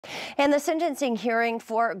And the sentencing hearing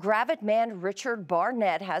for gravid man Richard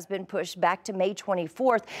Barnett has been pushed back to May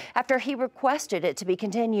 24th after he requested it to be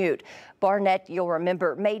continued. Barnett, you'll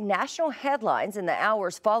remember, made national headlines in the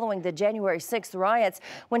hours following the January 6th riots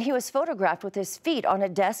when he was photographed with his feet on a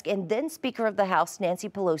desk in then Speaker of the House Nancy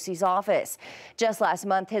Pelosi's office. Just last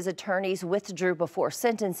month, his attorneys withdrew before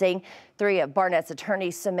sentencing. 3 of Barnett's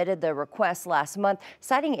attorneys submitted the request last month,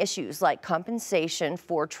 citing issues like compensation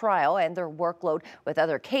for trial and their workload with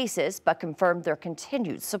other cases, but confirmed their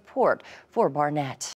continued support for Barnett.